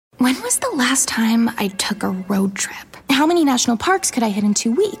When was the last time I took a road trip? How many national parks could I hit in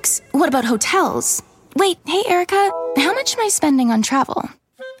 2 weeks? What about hotels? Wait, hey, Erica, how much am I spending on travel?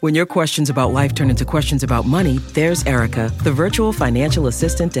 When your questions about life turn into questions about money, there's Erica, the virtual financial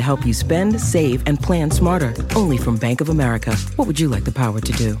assistant to help you spend, save, and plan smarter. Only from Bank of America. What would you like the power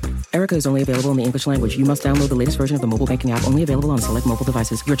to do? Erica is only available in the English language. You must download the latest version of the mobile banking app, only available on select mobile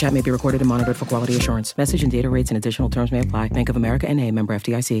devices. Your chat may be recorded and monitored for quality assurance. Message and data rates and additional terms may apply. Bank of America N.A., member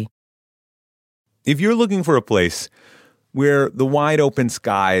FDIC. If you're looking for a place where the wide open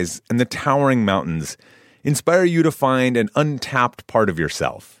skies and the towering mountains inspire you to find an untapped part of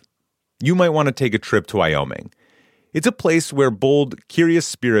yourself, you might want to take a trip to Wyoming. It's a place where bold, curious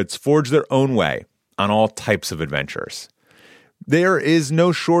spirits forge their own way on all types of adventures. There is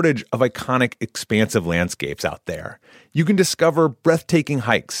no shortage of iconic, expansive landscapes out there. You can discover breathtaking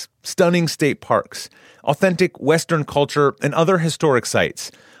hikes, stunning state parks, authentic Western culture, and other historic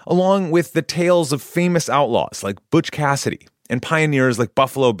sites, along with the tales of famous outlaws like Butch Cassidy and pioneers like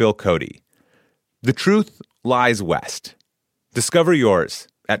Buffalo Bill Cody. The truth lies west. Discover yours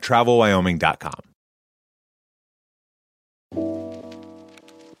at travelwyoming.com.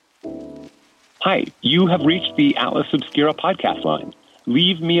 Hi, you have reached the Atlas Obscura podcast line.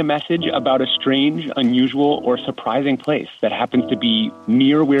 Leave me a message about a strange, unusual, or surprising place that happens to be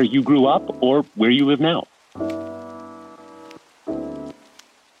near where you grew up or where you live now.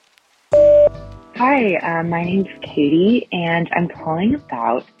 Hi, my name's Katie, and I'm calling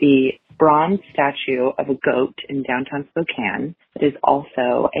about the bronze statue of a goat in downtown Spokane. It is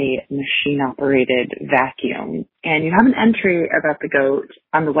also a machine-operated vacuum. And you have an entry about the goat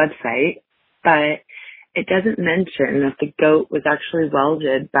on the website, but it doesn't mention that the goat was actually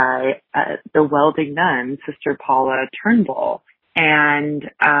welded by the welding nun, Sister Paula Turnbull. And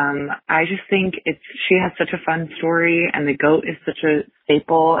I just think she has such a fun story, and the goat is such a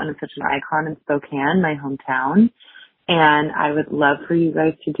staple and such an icon in Spokane, my hometown. And I would love for you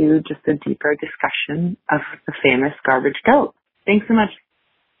guys to do just a deeper discussion of the famous garbage goat. Thanks so much.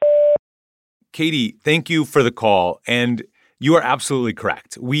 Katie, thank you for the call. And you are absolutely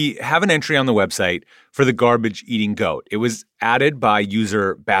correct. We have an entry on the website for the garbage-eating goat. It was added by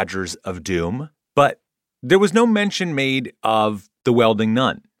user Badgers of Doom, but there was no mention made of the welding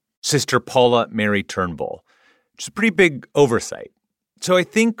nun, Sister Paula Mary Turnbull, which is a pretty big oversight. So I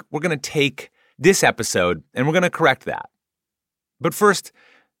think we're going to take this episode and we're going to correct that. But first,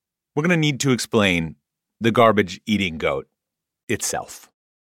 we're going to need to explain the garbage-eating goat itself.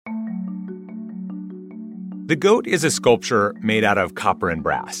 The goat is a sculpture made out of copper and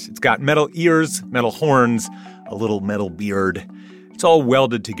brass. It's got metal ears, metal horns, a little metal beard. It's all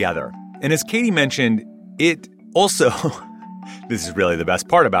welded together. And as Katie mentioned, it also, this is really the best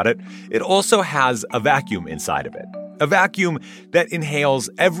part about it, it also has a vacuum inside of it. A vacuum that inhales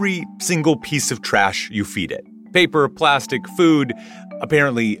every single piece of trash you feed it. Paper, plastic, food,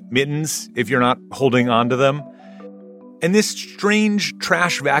 apparently mittens if you're not holding on to them. And this strange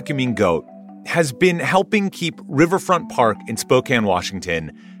trash vacuuming goat has been helping keep Riverfront Park in Spokane,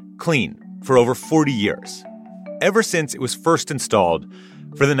 Washington clean for over 40 years, ever since it was first installed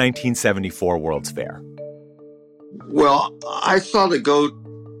for the 1974 World's Fair. Well, I saw the goat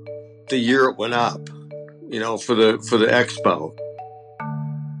the year it went up, for the expo.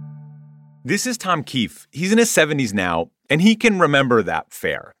 This is Tom Keefe. He's in his 70s now, and he can remember that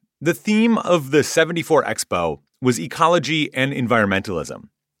fair. The theme of the 74 Expo was ecology and environmentalism.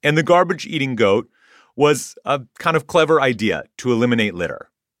 And the garbage-eating goat was a kind of clever idea to eliminate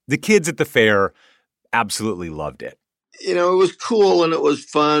litter. The kids at the fair absolutely loved it. It was cool and it was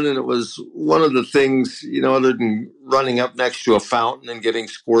fun, and it was one of the things, other than running up next to a fountain and getting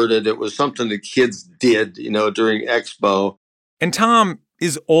squirted, it was something the kids did, during Expo. And Tom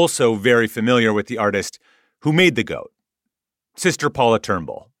is also very familiar with the artist who made the goat, Sister Paula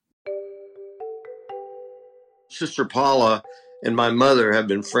Turnbull. Sister Paula and my mother have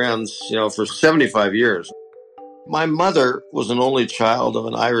been friends, for 75 years. My mother was an only child of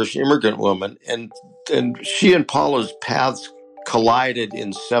an Irish immigrant woman, and she and Paula's paths collided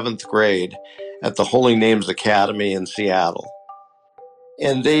in 7th grade at the Holy Names Academy in Seattle.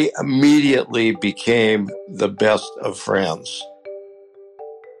 And they immediately became the best of friends.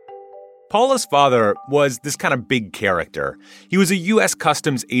 Paula's father was this kind of big character. He was a U.S.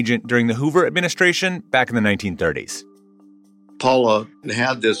 Customs agent during the Hoover administration back in the 1930s. Paula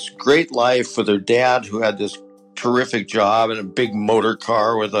had this great life with her dad, who had this terrific job and a big motor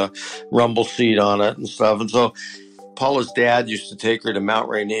car with a rumble seat on it and stuff. And so Paula's dad used to take her to Mount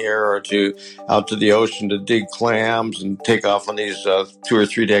Rainier or out to the ocean to dig clams and take off on these 2 or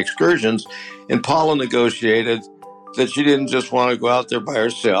 3 day excursions. And Paula negotiated that she didn't just want to go out there by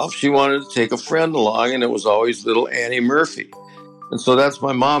herself. She wanted to take a friend along, and it was always little Annie Murphy. And so that's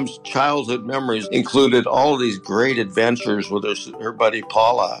my mom's childhood memories, included all of these great adventures with her buddy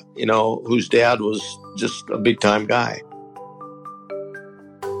Paula, whose dad was just a big-time guy.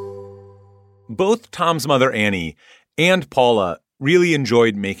 Both Tom's mother, Annie, and Paula really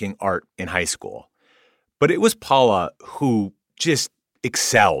enjoyed making art in high school. But it was Paula who just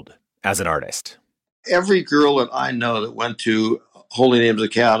excelled as an artist. Every girl that I know that went to Holy Names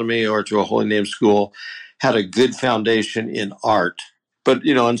Academy or to a Holy Names school had a good foundation in art. But,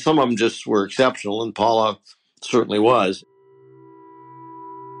 and some of them just were exceptional, and Paula certainly was.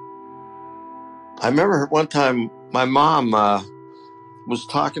 I remember one time my mom I was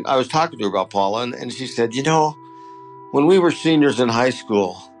talking to her about Paula, and she said, when we were seniors in high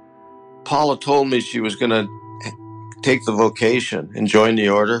school, Paula told me she was going to take the vocation and join the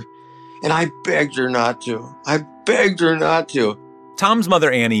order. And I begged her not to. Tom's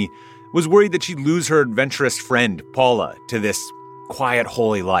mother, Annie, was worried that she'd lose her adventurous friend, Paula, to this quiet,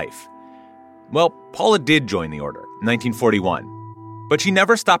 holy life. Well, Paula did join the order in 1941, but she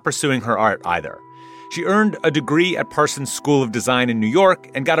never stopped pursuing her art either. She earned a degree at Parsons School of Design in New York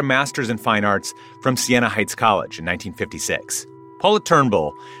and got a master's in fine arts from Siena Heights College in 1956. Paula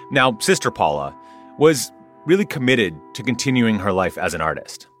Turnbull, now Sister Paula, was really committed to continuing her life as an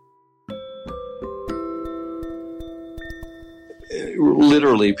artist.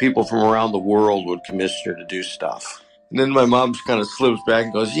 Literally, people from around the world would commission her to do stuff. And then my mom kind of slips back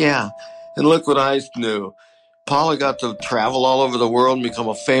and goes, yeah, and look what I knew. Paula got to travel all over the world and become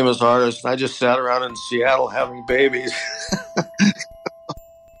a famous artist, and I just sat around in Seattle having babies.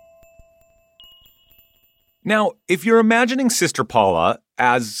 Now, if you're imagining Sister Paula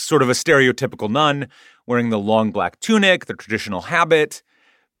as sort of a stereotypical nun wearing the long black tunic, the traditional habit,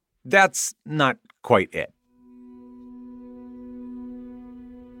 that's not quite it.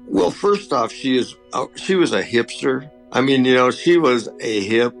 Well, first off, she was a hipster. I mean, she was a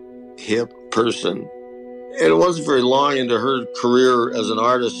hip person. And it wasn't very long into her career as an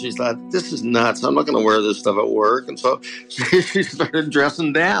artist, she thought, this is nuts. I'm not going to wear this stuff at work. And so she started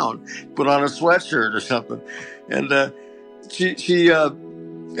dressing down, put on a sweatshirt or something. And she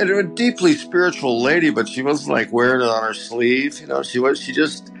and a deeply spiritual lady, but she wasn't like wearing it on her sleeve. It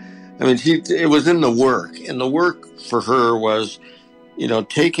was in the work. And the work for her was,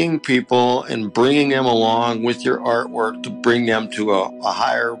 taking people and bringing them along with your artwork to bring them to a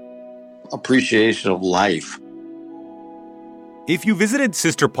higher appreciation of life. If you visited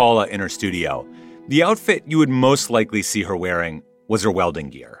Sister Paula in her studio, the outfit you would most likely see her wearing was her welding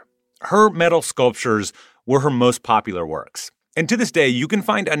gear. Her metal sculptures were her most popular works. And to this day, you can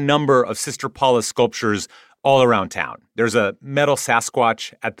find a number of Sister Paula's sculptures all around town. There's a metal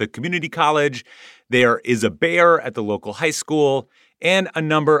Sasquatch at the community college. There is a bear at the local high school, and a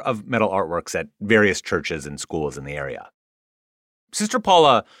number of metal artworks at various churches and schools in the area. Sister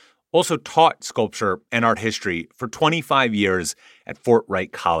Paula also taught sculpture and art history for 25 years at Fort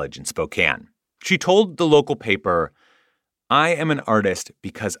Wright College in Spokane. She told the local paper, "I am an artist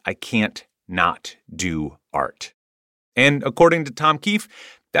because I can't not do art." And according to Tom Keefe,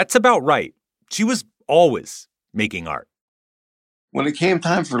 that's about right. She was always making art. When it came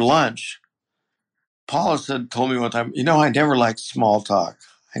time for lunch, Paula told me one time, I never liked small talk.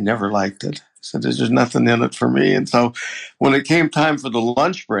 I never liked it. Said there's just nothing in it for me. And so when it came time for the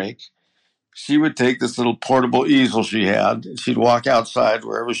lunch break, she would take this little portable easel she had, and she'd walk outside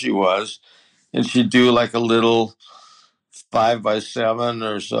wherever she was, and she'd do like a little 5x7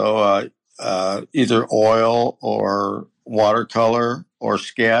 or so, either oil or watercolor or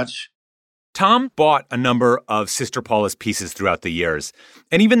sketch. Tom bought a number of Sister Paula's pieces throughout the years.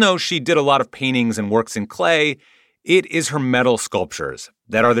 And even though she did a lot of paintings and works in clay, it is her metal sculptures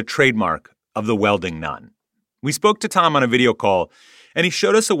that are the trademark of the welding nun. We spoke to Tom on a video call, and he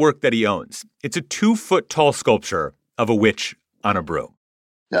showed us a work that he owns. It's a 2-foot-tall sculpture of a witch on a broom.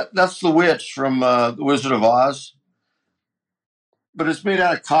 That's the witch from The Wizard of Oz. But it's made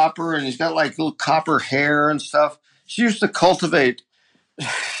out of copper, and he's got like little copper hair and stuff. She used to cultivate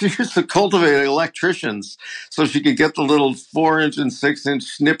electricians so she could get the little 4-inch and 6-inch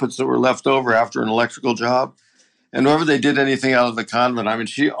snippets that were left over after an electrical job. And whenever they did anything out of the convent,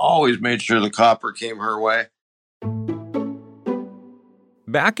 she always made sure the copper came her way.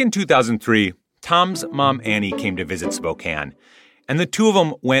 Back in 2003, Tom's mom, Annie, came to visit Spokane, and the two of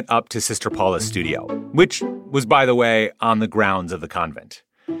them went up to Sister Paula's studio, which was, by the way, on the grounds of the convent.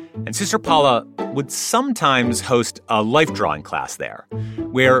 And Sister Paula would sometimes host a life drawing class there,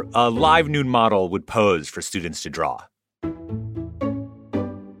 where a live nude model would pose for students to draw.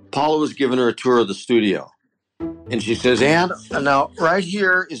 Paula was giving her a tour of the studio. And she says, and now right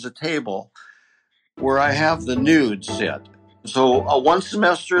here is a table where I have the nudes set. So one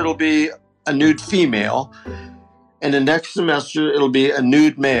semester it'll be a nude female, and the next semester it'll be a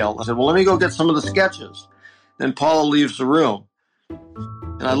nude male. I said, well, let me go get some of the sketches. Then Paula leaves the room.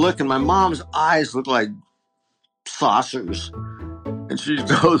 And I look, and my mom's eyes look like saucers. And she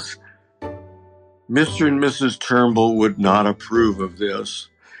goes, Mr. and Mrs. Turnbull would not approve of this.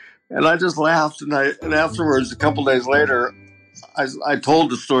 And I just laughed. And afterwards, a couple days later, I told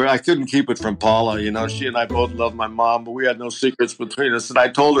the story. I couldn't keep it from Paula. You know, she and I both loved my mom, but we had no secrets between us. And I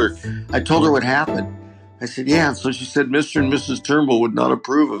told her what happened. I said, yeah. And so she said, Mr. and Mrs. Turnbull would not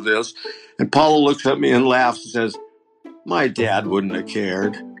approve of this. And Paula looks at me and laughs and says, my dad wouldn't have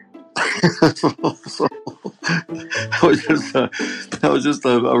cared. So, that was just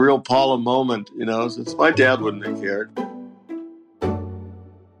a real Paula moment, you know. Since my dad wouldn't have cared.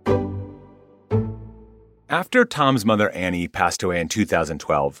 After Tom's mother, Annie, passed away in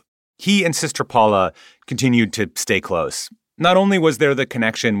 2012, he and Sister Paula continued to stay close. Not only was there the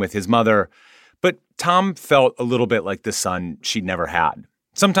connection with his mother, but Tom felt a little bit like the son she'd never had.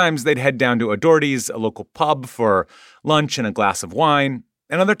 Sometimes they'd head down to O'Doherty's, a local pub, for lunch and a glass of wine,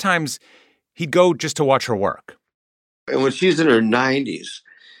 and other times he'd go just to watch her work. And when she's in her 90s,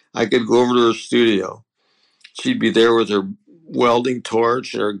 I could go over to her studio. She'd be there with her welding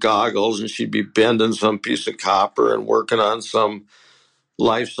torch and her goggles, and she'd be bending some piece of copper and working on some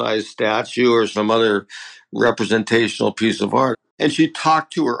life-size statue or some other representational piece of art. And she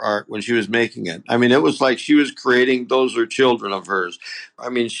talked to her art when she was making it. I mean, it was like she was creating, those are children of hers. I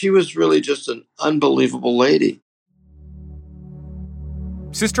mean, she was really just an unbelievable lady.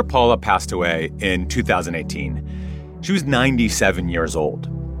 Sister Paula passed away in 2018. She was 97 years old.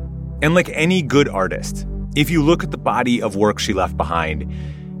 And like any good artist, if you look at the body of work she left behind,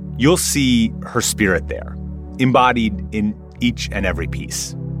 you'll see her spirit there, embodied in each and every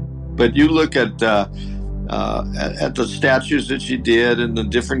piece. But you look at the statues that she did and the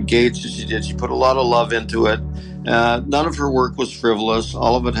different gates that she did. She put a lot of love into it. None of her work was frivolous.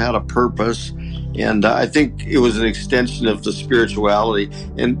 All of it had a purpose. And I think it was an extension of the spirituality.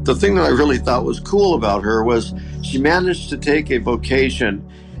 And the thing that I really thought was cool about her was she managed to take a vocation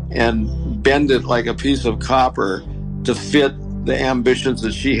and bend it like a piece of copper to fit the ambitions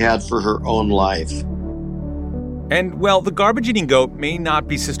that she had for her own life. And, well, The Garbage-Eating Goat may not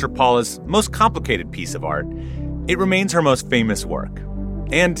be Sister Paula's most complicated piece of art. It remains her most famous work.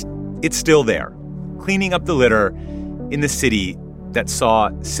 And it's still there, cleaning up the litter in the city that saw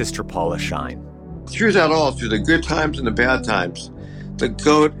Sister Paula shine. Through that all, through the good times and the bad times, the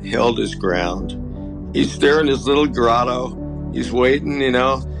goat held his ground. He's there in his little grotto. He's waiting, you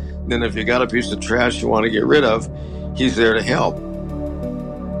know. Then if you got a piece of trash you want to get rid of, he's there to help.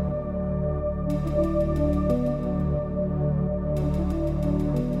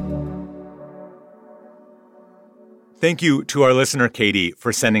 Thank you to our listener, Katie,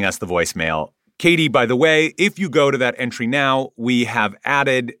 for sending us the voicemail. Katie, by the way, if you go to that entry now, we have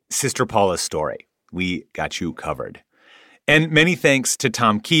added Sister Paula's story. We got you covered. And many thanks to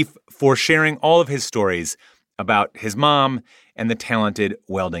Tom Keefe for sharing all of his stories about his mom and the talented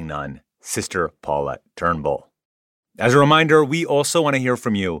welding nun, Sister Paula Turnbull. As a reminder, we also want to hear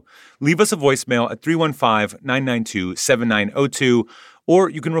from you. Leave us a voicemail at 315-992-7902, or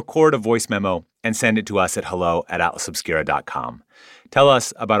you can record a voice memo and send it to us at hello@atlasobscura.com. Tell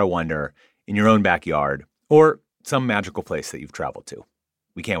us about a wonder in your own backyard or some magical place that you've traveled to.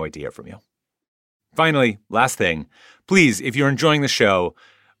 We can't wait to hear from you. Finally, last thing, please, if you're enjoying the show,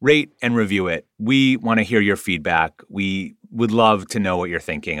 rate and review it. We want to hear your feedback. We would love to know what you're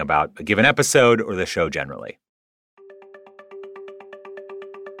thinking about a given episode or the show generally.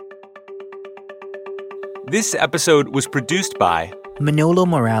 This episode was produced by Manolo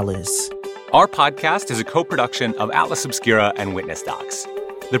Morales. Our podcast is a co-production of Atlas Obscura and Witness Docs.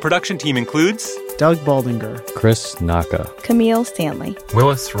 The production team includes Doug Baldinger, Chris Naka, Camille Stanley,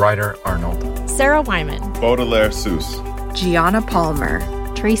 Willis Ryder Arnold, Sarah Wyman, Baudelaire Seuss, Gianna Palmer,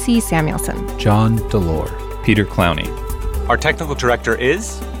 Tracy Samuelson, John Delore, Peter Clowney. Our technical director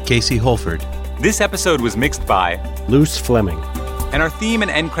is Casey Holford. This episode was mixed by Luce Fleming. And our theme and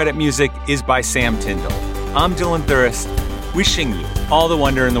end credit music is by Sam Tyndall. I'm Dylan Thuras, wishing you all the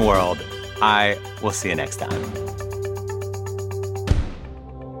wonder in the world. I will see you next time.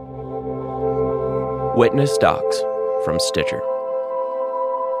 Witness Docs from Stitcher.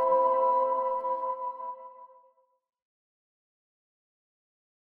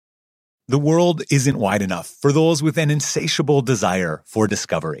 The world isn't wide enough for those with an insatiable desire for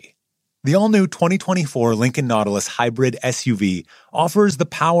discovery. The all-new 2024 Lincoln Nautilus Hybrid SUV offers the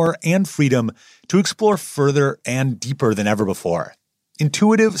power and freedom to explore further and deeper than ever before.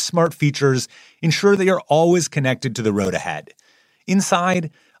 Intuitive, smart features ensure that you're always connected to the road ahead. Inside,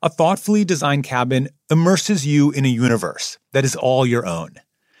 a thoughtfully designed cabin immerses you in a universe that is all your own.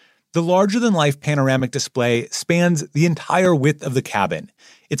 The larger-than-life panoramic display spans the entire width of the cabin.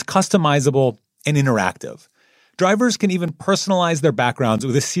 It's customizable and interactive. Drivers can even personalize their backgrounds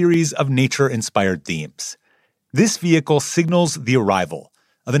with a series of nature-inspired themes. This vehicle signals the arrival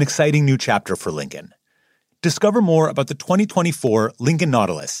of an exciting new chapter for Lincoln. Discover more about the 2024 Lincoln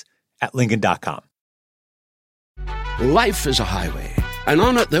Nautilus at Lincoln.com. Life is a highway, and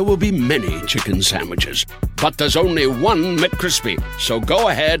on it there will be many chicken sandwiches. But there's only one McCrispy. So go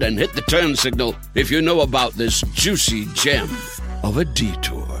ahead and hit the turn signal if you know about this juicy gem of a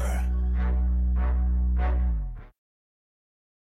detour.